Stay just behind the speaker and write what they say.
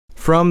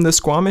From the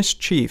Squamish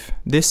Chief,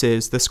 this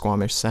is the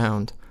Squamish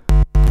Sound.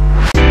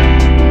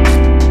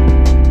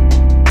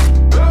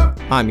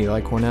 I'm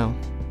Eli Cornell.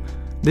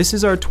 This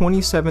is our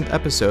 27th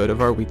episode of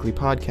our weekly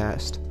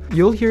podcast.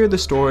 You'll hear the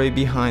story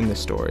behind the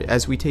story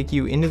as we take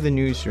you into the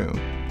newsroom.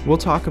 We'll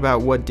talk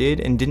about what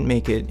did and didn't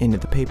make it into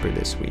the paper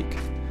this week.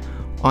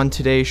 On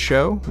today's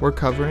show, we're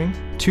covering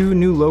 2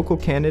 new local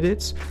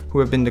candidates who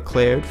have been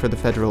declared for the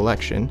federal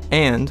election,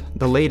 and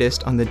the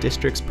latest on the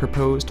district's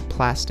proposed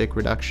plastic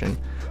reduction.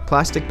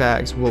 Plastic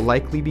bags will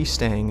likely be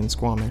staying in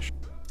Squamish.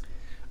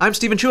 I'm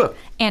Stephen Chua.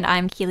 And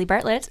I'm Keili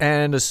Bartlett.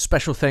 And a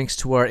special thanks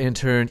to our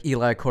intern,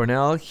 Eli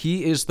Cornell.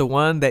 He is the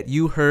one that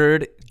you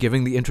heard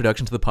giving the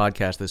introduction to the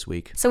podcast this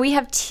week. So we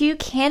have 2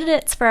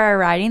 candidates for our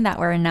riding that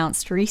were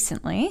announced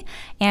recently,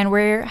 and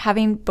we're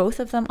having both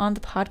of them on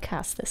the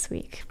podcast this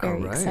week.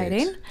 Very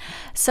exciting.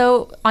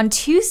 So on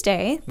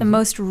Tuesday, the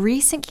most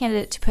recent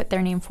candidate to put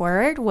their name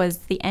forward was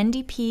the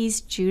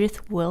NDP's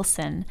Judith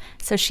Wilson.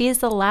 So she is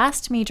the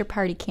last major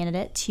party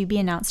candidate to be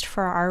announced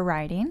for our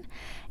riding.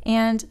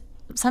 And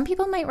some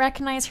people might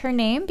recognize her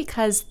name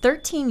because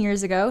 13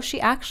 years ago, she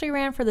actually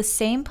ran for the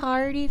same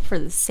party for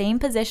the same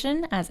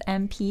position as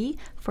MP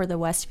for the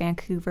West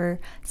Vancouver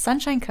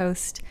Sunshine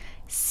Coast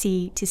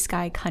Sea to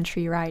Sky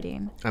Country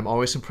riding. I'm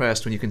always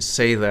impressed when you can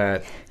say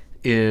that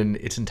in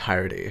its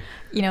entirety.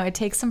 You know, it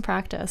takes some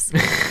practice.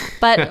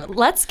 But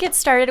let's get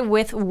started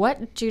with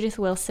what Judith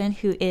Wilson,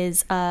 who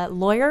is a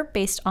lawyer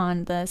based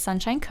on the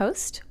Sunshine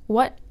Coast,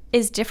 what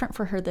is different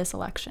for her this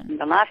election?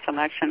 The last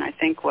election, I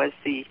think, was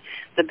the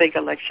big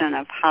election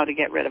of how to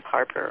get rid of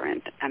Harper,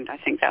 and I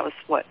think that was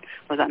what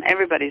was on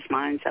everybody's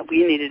minds, that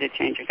we needed a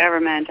change of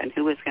government and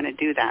who was going to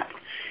do that.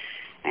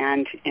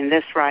 And in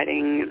this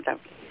riding,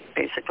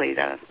 basically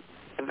the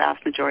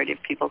vast majority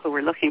of people who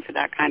were looking for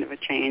that kind of a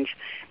change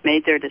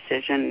made their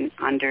decision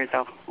under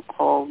the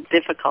whole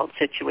difficult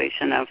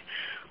situation of,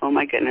 oh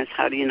my goodness,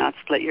 how do you not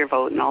split your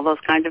vote and all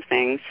those kind of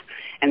things,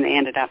 and they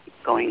ended up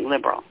going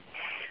Liberal.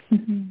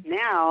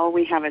 Now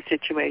we have a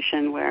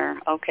situation where,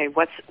 okay,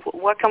 what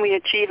can we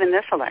achieve in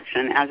this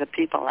election as a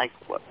people? Like,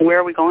 where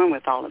are we going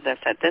with all of this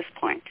at this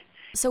point?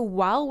 So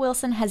while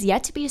Wilson has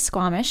yet to be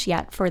Squamish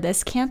yet for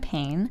this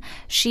campaign,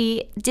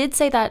 she did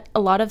say that a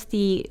lot of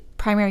the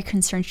primary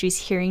concerns she's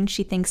hearing,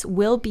 she thinks,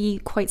 will be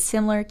quite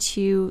similar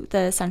to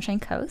the Sunshine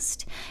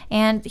Coast.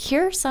 And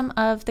here are some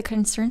of the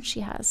concerns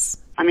she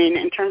has. I mean,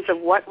 in terms of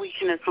what we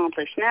can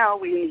accomplish now,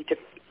 we need to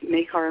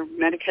make our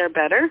Medicare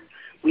better.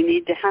 We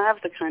need to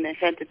have the kind of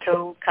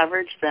head-to-toe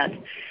coverage that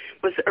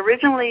was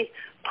originally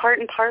part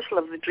and parcel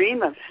of the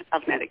dream of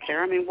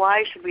Medicare. I mean,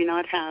 why should we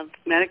not have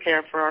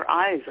Medicare for our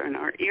eyes and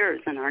our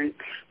ears and our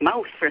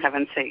mouth, for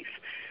heaven's sakes?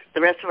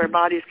 The rest of our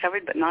body is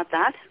covered, but not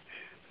that?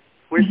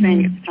 We're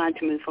saying it's time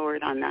to move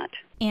forward on that.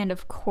 And,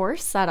 of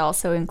course, that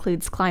also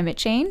includes climate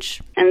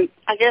change. And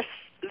I guess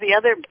the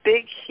other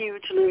big,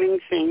 huge looming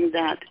thing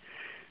that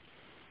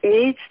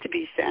needs to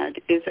be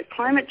said is that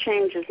climate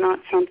change is not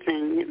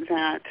something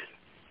that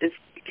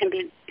can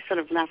be sort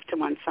of left to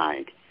one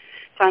side.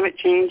 Climate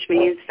change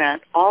means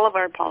that all of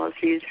our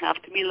policies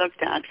have to be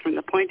looked at from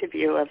the point of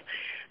view of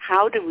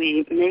how do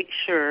we make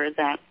sure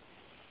that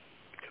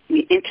we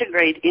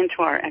integrate into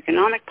our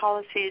economic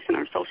policies and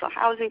our social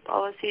housing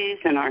policies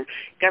and our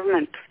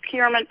government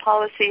procurement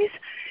policies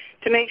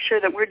to make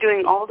sure that we're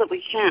doing all that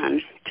we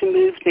can to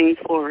move things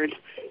forward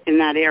in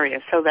that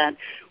area so that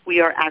we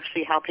are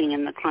actually helping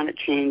in the climate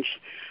change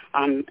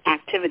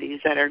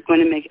activities that are going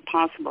to make it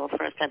possible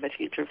for us to have a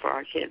future for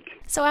our kids.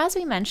 So as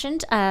we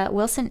mentioned,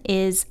 Wilson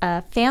is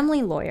a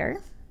family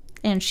lawyer,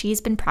 and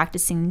she's been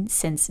practicing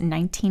since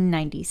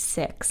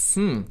 1996.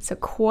 So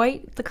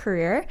quite the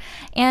career.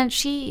 And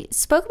she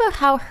spoke about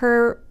how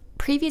her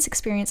previous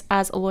experience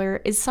as a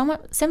lawyer is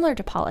somewhat similar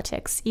to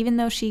politics, even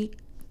though she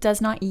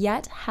does not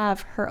yet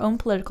have her own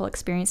political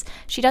experience.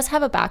 She does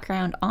have a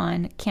background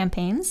on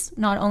campaigns,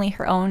 not only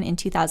her own in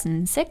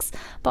 2006,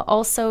 but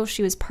also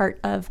she was part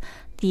of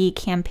the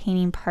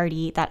campaigning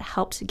party that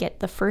helped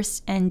get the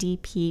first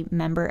NDP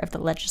member of the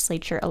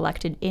legislature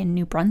elected in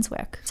New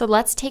Brunswick. So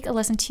let's take a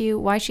listen to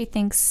why she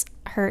thinks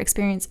her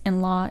experience in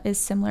law is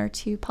similar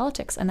to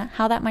politics and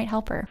how that might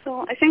help her.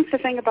 So I think the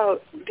thing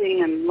about being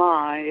in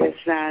law is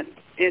that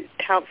it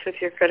helps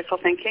with your critical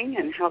thinking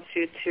and helps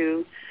you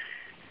to,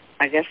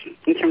 I guess,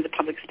 in terms of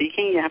public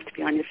speaking, you have to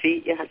be on your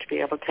feet, you have to be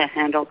able to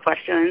handle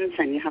questions,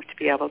 and you have to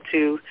be able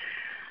to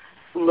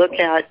look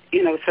at,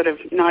 you know, sort of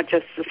not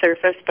just the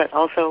surface, but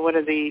also what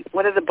are the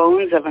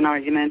bones of an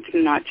argument,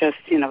 not just,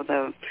 you know,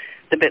 the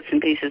bits and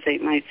pieces they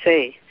might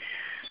say.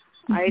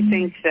 I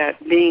think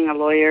that being a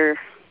lawyer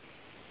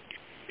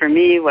for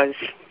me was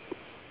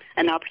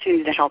an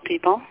opportunity to help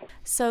people.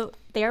 So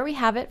there we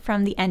have it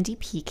from the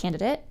NDP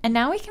candidate. And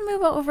now we can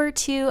move over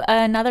to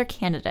another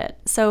candidate.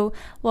 So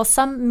while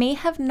some may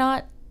have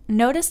not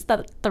noticed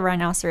that the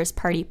Rhinoceros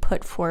Party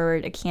put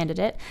forward a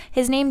candidate,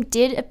 his name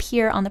did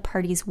appear on the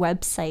party's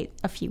website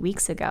a few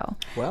weeks ago.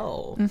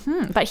 Well.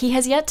 But he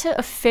has yet to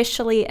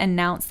officially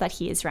announce that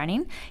he is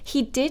running.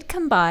 He did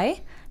come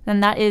by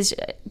And that is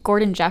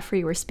Gordon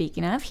Jeffrey we're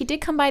speaking of. He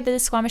did come by the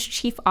Squamish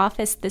Chief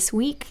office this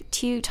week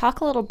to talk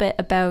a little bit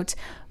about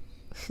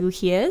who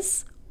he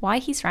is, why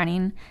he's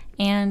running,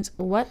 and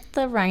what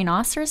the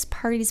Rhinoceros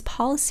Party's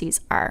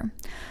policies are.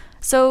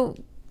 So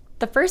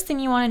the first thing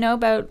you want to know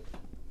about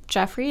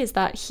Jeffrey is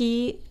that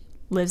he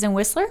lives in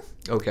Whistler.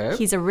 Okay.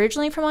 He's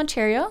originally from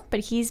Ontario, but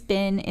he's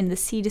been in the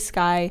Sea to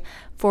Sky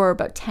for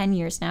about 10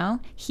 years now.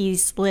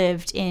 He's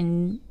lived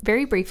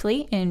very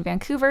briefly in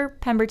Vancouver,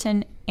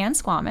 Pemberton, and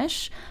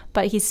Squamish,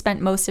 but he's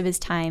spent most of his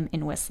time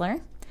in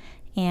Whistler.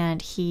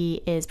 And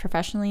he is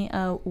professionally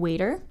a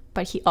waiter,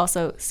 but he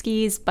also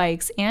skis,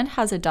 bikes, and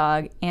has a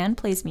dog and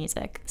plays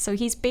music. So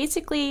he's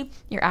basically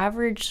your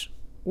average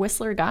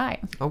Whistler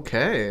guy.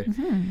 Okay.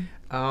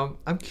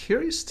 I'm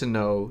curious to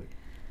know,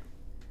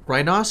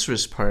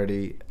 Rhinoceros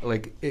Party,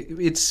 like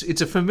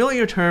it's a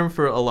familiar term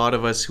for a lot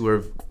of us who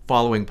are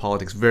following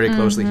politics very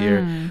closely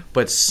here,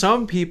 but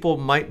some people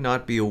might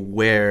not be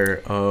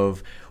aware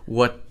of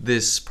what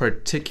this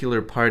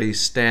particular party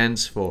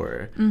stands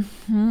for.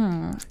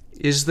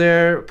 Is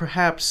there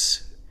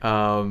perhaps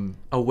a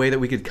way that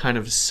we could kind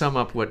of sum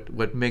up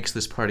what makes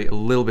this party a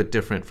little bit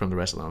different from the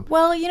rest of them?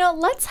 Well,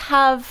 let's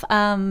have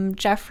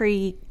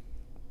Jeffrey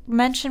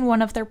mention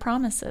one of their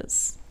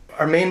promises.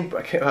 Our main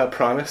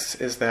promise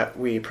is that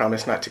we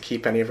promise not to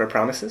keep any of our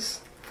promises,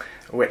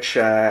 which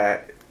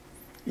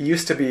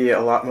used to be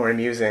a lot more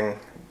amusing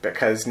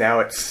because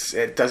now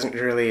it doesn't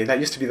really, that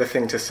used to be the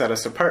thing to set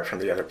us apart from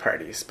the other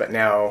parties, but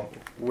now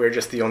we're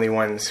just the only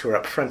ones who are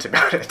upfront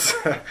about it.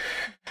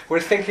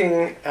 We're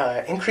thinking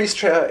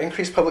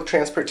increased public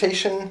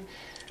transportation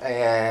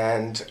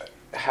and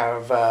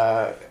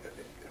have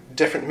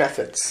different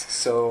methods.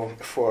 So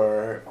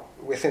for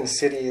within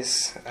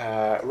cities,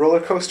 roller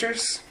coaster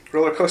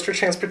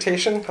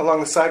transportation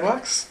along the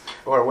sidewalks,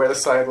 or where the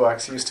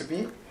sidewalks used to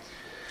be.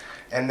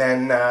 And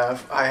then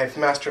I've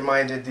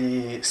masterminded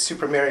the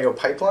Super Mario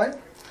pipeline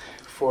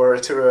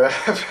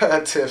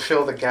to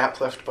fill the gap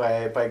left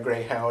by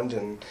Greyhound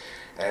and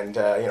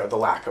the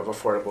lack of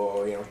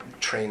affordable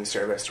train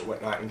service or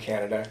whatnot in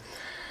Canada.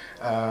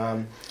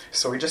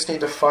 So we just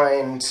need to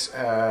find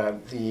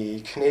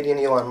the Canadian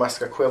Elon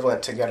Musk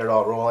equivalent to get it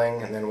all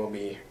rolling, and then we'll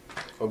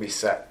be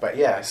set. But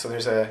yeah, so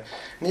there's a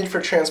need for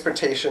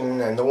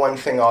transportation, and the one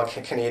thing all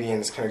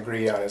Canadians can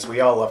agree on is we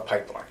all love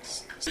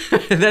pipelines.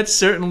 That's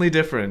certainly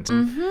different.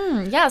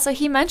 Yeah, so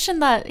he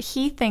mentioned that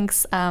he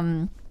thinks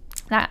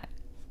that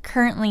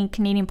currently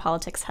Canadian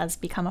politics has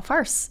become a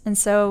farce. And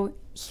so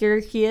here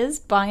he is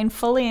buying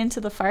fully into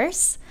the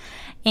farce.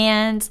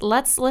 And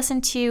let's listen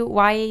to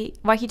why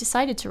he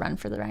decided to run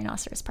for the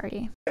Rhinoceros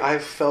Party.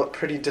 I've felt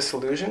pretty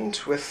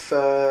disillusioned with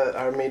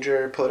our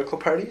major political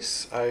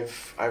parties. I've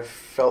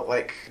felt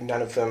like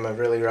none of them have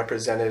really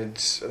represented.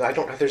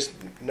 There's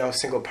no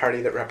single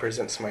party that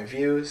represents my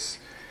views.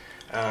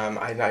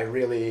 I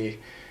really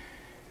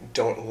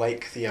don't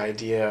like the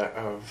idea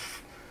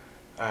of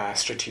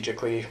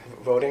strategically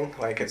voting.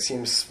 Like, it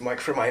seems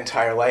like for my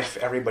entire life,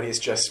 everybody's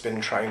just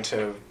been trying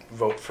to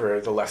vote for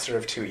the lesser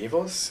of two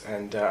evils,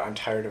 and I'm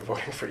tired of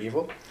voting for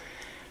evil.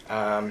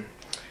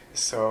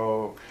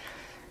 So,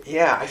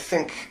 yeah, I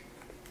think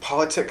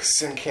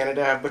politics in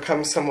Canada have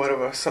become somewhat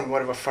of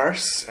a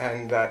farce,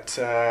 and that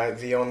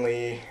the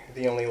only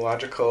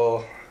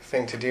logical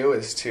thing to do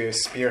is to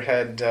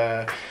spearhead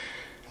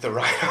the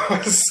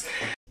Rhinos.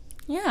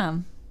 Yeah.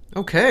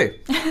 Okay.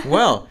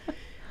 Well,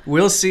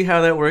 we'll see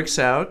how that works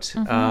out.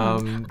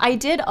 I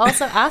did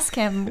also ask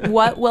him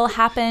what will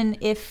happen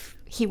if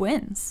he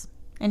wins.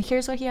 And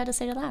here's what he had to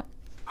say to that.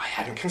 I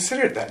hadn't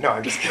considered that. No,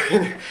 I'm just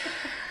kidding.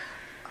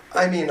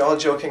 I mean, all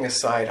joking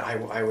aside,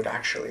 I would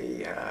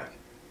actually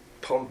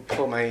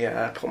pull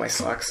my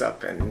socks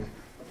up and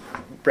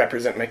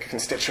represent my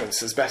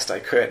constituents as best I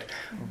could.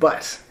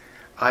 But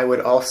I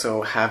would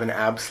also have an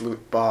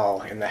absolute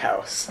ball in the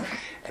House.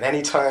 And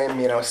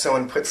anytime,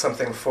 someone put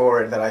something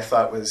forward that I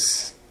thought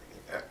was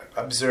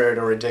absurd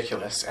or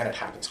ridiculous, and it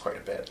happens quite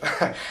a bit,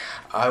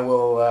 I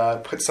will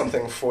put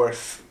something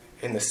forth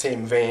in the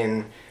same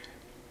vein,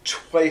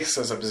 twice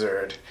as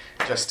absurd,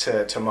 just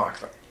to mock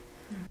them.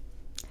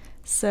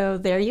 So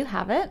there you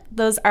have it.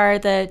 Those are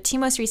the two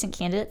most recent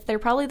candidates. They're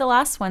probably the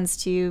last ones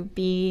to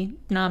be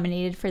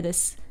nominated for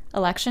this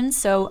election.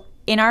 So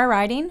in our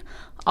riding,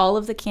 all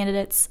of the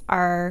candidates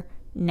are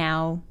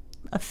now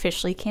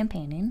officially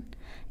campaigning,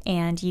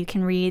 and you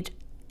can read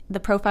the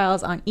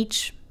profiles on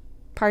each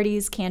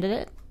party's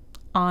candidate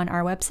on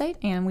our website,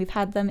 and we've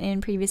had them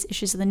in previous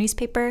issues of the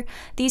newspaper.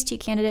 These two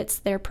candidates,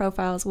 their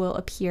profiles will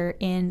appear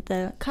in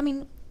the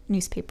coming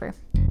newspaper.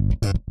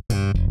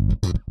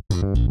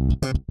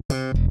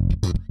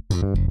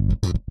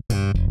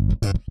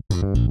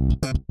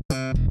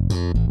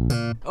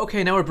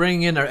 Okay, now we're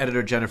bringing in our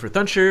editor, Jennifer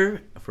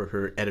Thuncher, for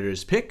her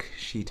editor's pick.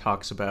 She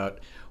talks about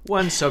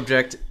one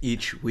subject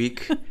each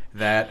week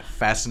that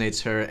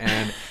fascinates her,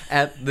 and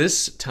at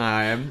this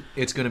time,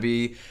 it's going to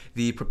be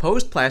the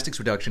proposed plastics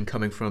reduction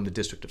coming from the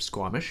District of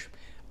Squamish.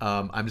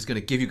 I'm just going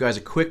to give you guys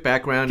a quick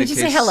background. Did you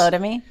say hello to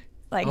me?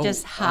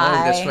 just hi.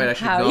 Oh, that's right. I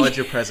should acknowledge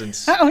your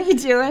presence. How are you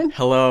doing?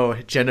 Hello,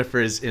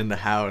 Jennifer's in the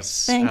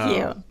house. Thank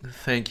you.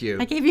 Thank you.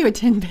 I gave you a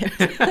tidbit.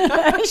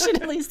 I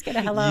should at least get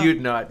a hello.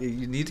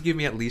 You need to give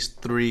me at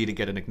least 3 to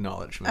get an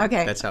acknowledgement.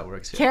 Okay. That's how it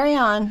works here. Carry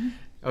on.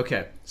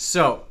 Okay.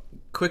 So,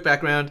 quick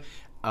background.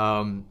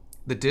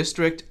 The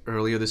district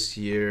earlier this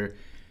year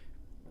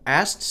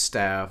asked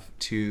staff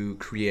to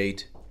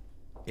create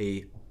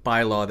a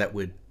bylaw that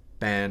would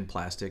ban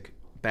plastic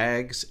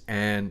bags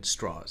and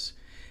straws.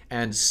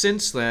 And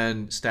since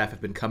then, staff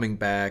have been coming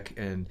back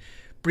and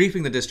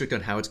briefing the district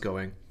on how it's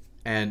going.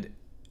 And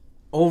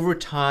over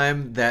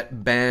time,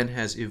 that ban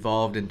has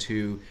evolved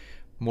into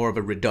more of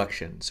a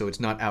reduction. So it's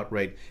not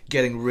outright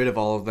getting rid of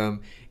all of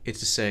them. It's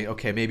just saying,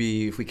 okay,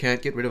 maybe if we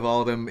can't get rid of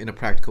all of them in a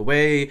practical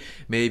way,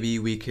 maybe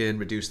we can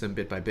reduce them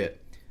bit by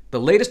bit. The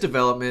latest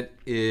development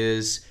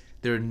is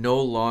they're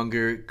no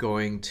longer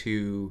going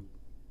to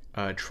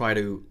try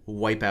to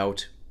wipe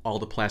out all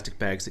the plastic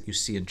bags that you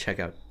see in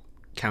checkout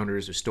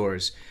counters or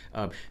stores.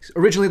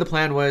 Originally, the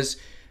plan was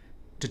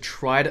to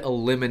try to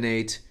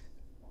eliminate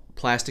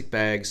plastic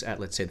bags at,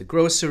 let's say, the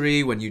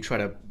grocery when you try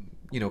to,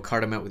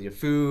 cart them out with your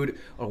food,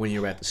 or when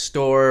you're at the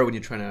store when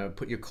you're trying to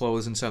put your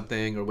clothes in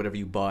something or whatever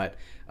you bought.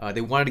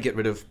 They wanted to get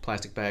rid of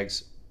plastic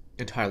bags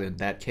entirely in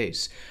that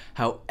case.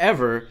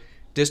 However,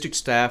 district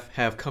staff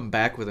have come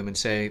back with them and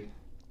saying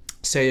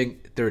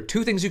there are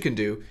 2 things you can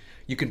do.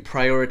 You can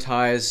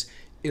prioritize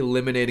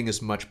eliminating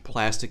as much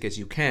plastic as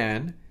you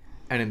can,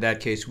 and in that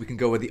case, we can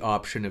go with the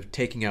option of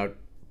taking out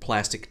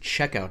plastic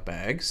checkout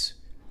bags,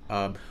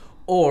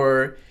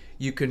 or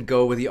you can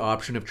go with the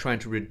option of trying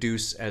to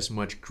reduce as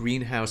much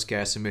greenhouse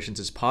gas emissions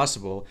as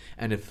possible.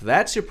 And if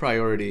that's your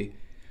priority,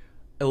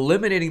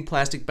 eliminating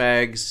plastic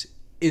bags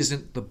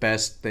isn't the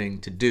best thing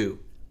to do,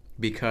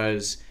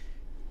 because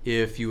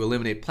if you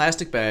eliminate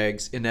plastic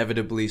bags,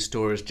 inevitably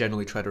stores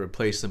generally try to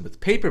replace them with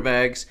paper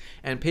bags,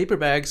 and paper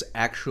bags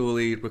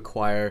actually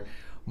require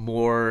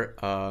more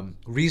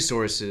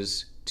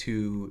resources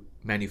to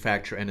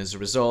manufacture, and as a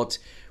result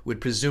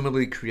would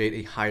presumably create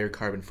a higher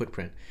carbon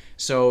footprint.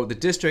 So the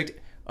district,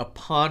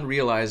 upon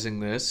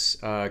realizing this,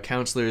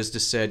 councillors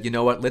just said, you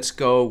know what, let's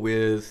go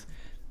with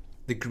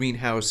the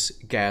greenhouse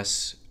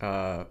gas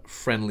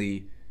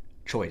friendly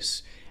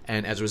choice.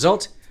 And as a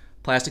result,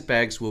 plastic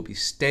bags will be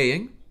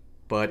staying,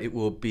 but it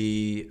will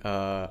be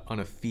on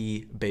a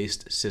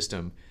fee-based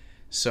system.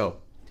 So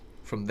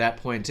from that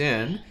point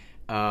in,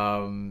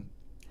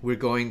 we're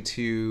going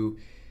to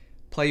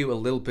play you a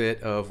little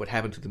bit of what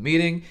happened to the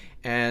meeting.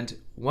 And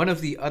one of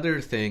the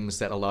other things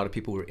that a lot of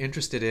people were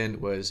interested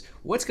in was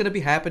what's going to be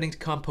happening to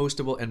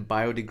compostable and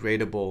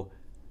biodegradable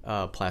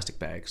plastic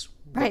bags.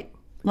 Right.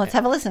 Let's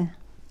have a listen.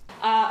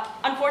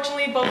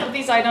 Unfortunately, both of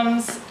these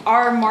items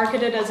are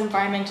marketed as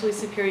environmentally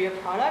superior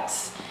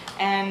products,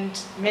 and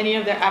many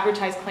of their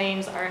advertised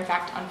claims are in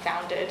fact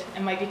unfounded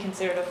and might be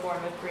considered a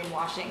form of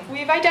greenwashing.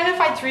 We've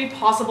identified 3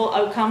 possible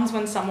outcomes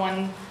when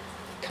someone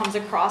comes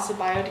across a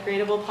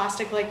biodegradable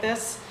plastic like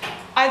this.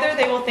 Either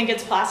they will think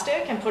it's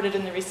plastic and put it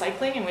in the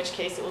recycling, in which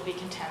case it will be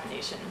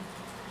contamination.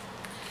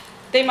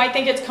 They might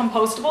think it's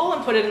compostable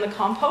and put it in the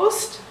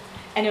compost,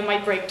 and it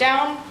might break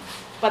down,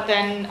 but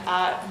then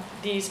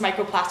these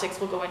microplastics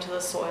will go into the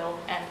soil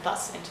and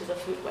thus into the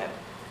food web.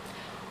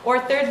 Or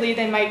thirdly,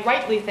 they might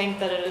rightly think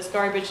that it is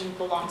garbage and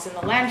belongs in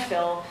the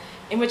landfill,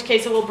 in which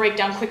case it will break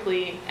down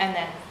quickly and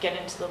then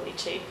get into the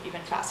leachate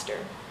even faster.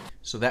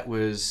 So that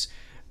was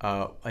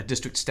a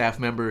district staff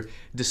member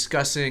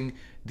discussing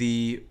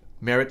the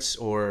merits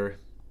or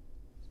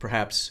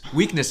perhaps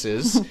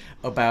weaknesses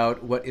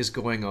about what is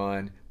going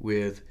on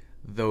with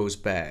those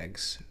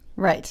bags.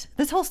 Right.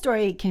 This whole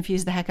story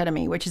confused the heck out of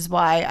me, which is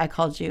why I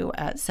called you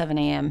at 7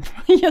 a.m.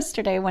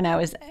 yesterday when I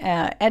was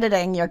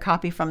editing your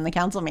copy from the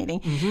council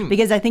meeting,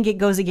 because I think it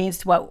goes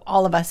against what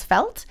all of us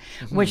felt,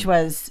 which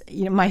was,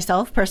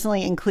 myself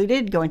personally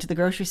included, going to the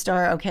grocery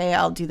store. Okay,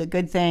 I'll do the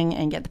good thing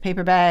and get the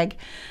paper bag.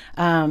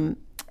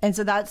 And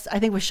so that's, I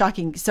think, was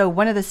shocking. So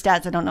one of the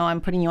stats, I don't know,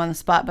 I'm putting you on the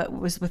spot, but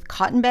was with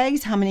cotton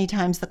bags, how many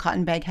times the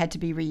cotton bag had to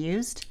be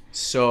reused?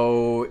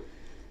 So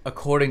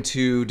according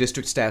to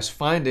district staff's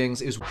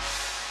findings, is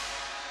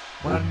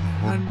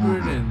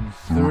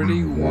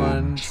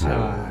 131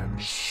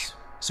 times.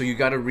 So you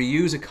got to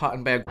reuse a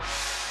cotton bag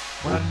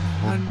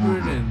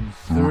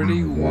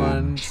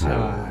 131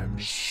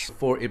 times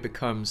before it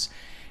becomes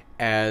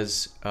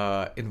as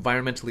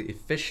environmentally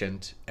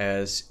efficient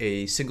as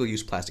a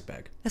single-use plastic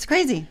bag. That's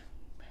crazy.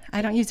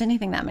 I don't use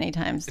anything that many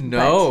times.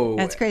 No.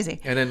 That's crazy.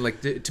 And then,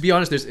 to be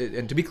honest,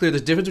 and to be clear,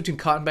 there's a difference between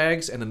cotton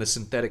bags and then the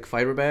synthetic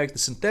fiber bags. The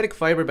synthetic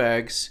fiber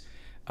bags,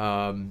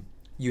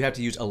 you have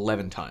to use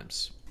 11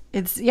 times.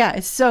 It's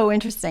so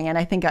interesting, and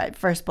I think at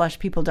first blush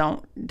people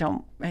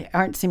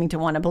aren't seeming to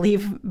want to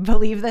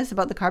believe this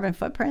about the carbon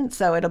footprint.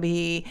 So it'll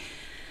be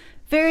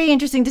Very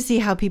interesting to see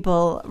how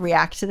people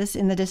react to this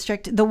in the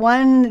district. The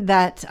one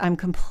that I'm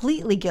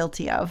completely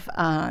guilty of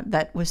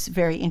that was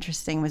very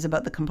interesting was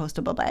about the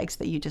compostable bags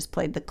that you just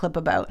played the clip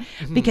about,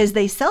 because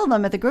they sell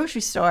them at the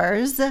grocery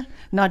stores,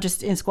 not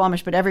just in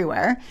Squamish, but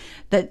everywhere,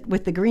 that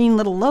with the green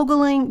little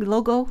logoing,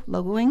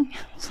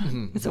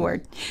 it's a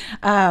word,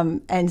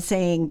 and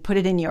saying, put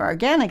it in your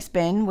organics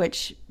bin,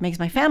 which makes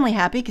my family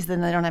happy because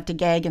then they don't have to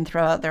gag and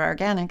throw out their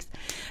organics.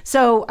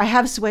 So I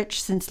have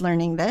switched since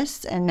learning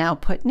this and now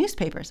put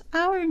newspapers,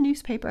 our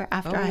newspaper,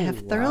 after I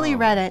have thoroughly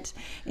read it,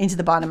 into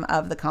the bottom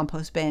of the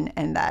compost bin,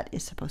 and that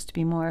is supposed to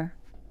be more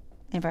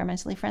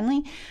environmentally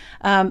friendly.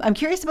 I'm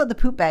curious about the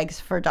poop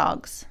bags for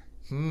dogs.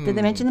 Did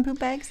they mention the poop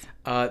bags?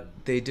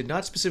 They did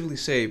not specifically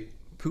say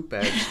poop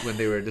bags when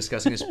they were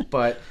discussing this,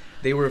 but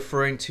they were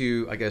referring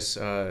to, I guess,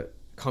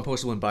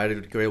 compostable and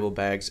biodegradable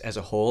bags as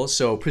a whole.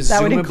 So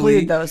presumably that would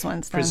include those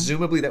ones. Then.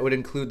 Presumably that would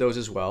include those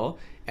as well.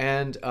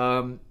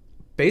 And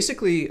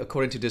basically,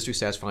 according to district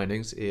staff's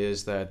findings,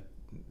 is that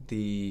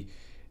there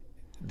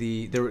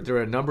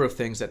are a number of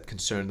things that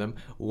concern them.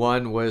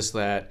 One was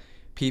that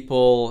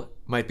people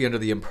might be under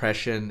the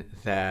impression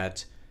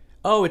that,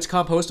 oh, it's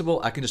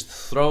compostable, I can just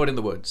throw it in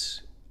the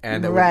woods.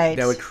 And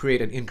that would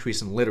create an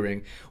increase in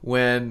littering,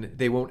 when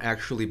they won't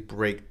actually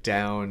break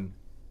down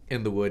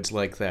in the woods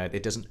like that.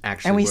 It doesn't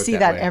actually and we work see that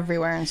that way.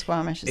 Everywhere in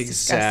Squamish. It's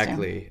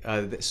exactly.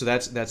 disgusting. So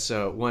that's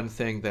one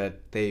thing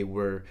that they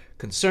were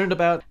concerned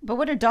about. But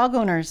what are dog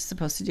owners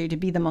supposed to do to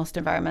be the most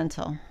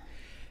environmental?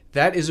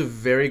 That is a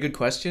very good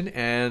question,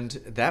 and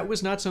that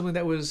was not something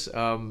that was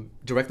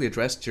directly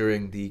addressed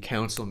during the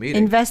council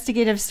meeting.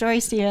 Investigative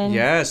story, Stephen.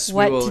 Yes.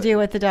 What to do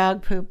with the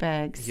dog poop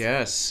bags.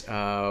 Yes.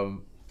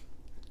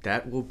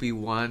 That will be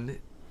one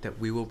that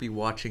we will be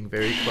watching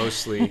very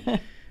closely.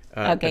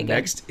 Okay,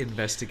 next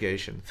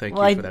investigation. Thank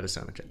you for that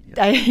assignment.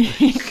 Yeah.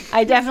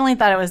 I definitely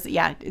thought it was,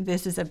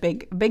 this is a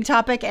big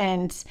topic,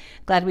 and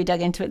glad we dug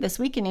into it this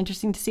week, and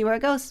interesting to see where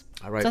it goes.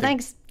 All right. So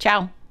thanks.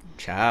 Ciao.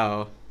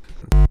 Ciao.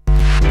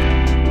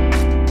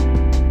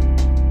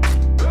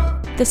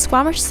 The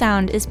Squamish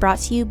Sound is brought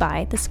to you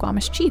by the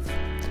Squamish Chief.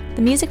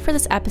 The music for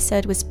this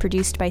episode was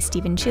produced by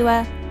Stephen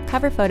Chua,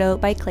 cover photo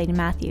by Clayton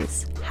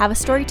Matthews. Have a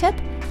story tip?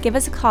 Give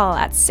us a call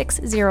at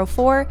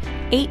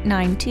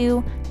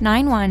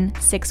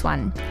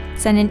 604-892-9161.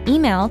 Send an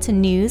email to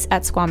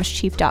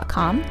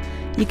news@squamishchief.com.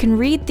 You can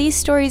read these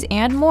stories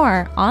and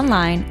more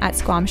online at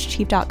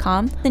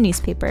squamishchief.com, the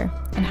newspaper,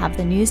 and have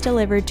the news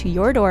delivered to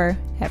your door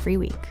every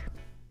week.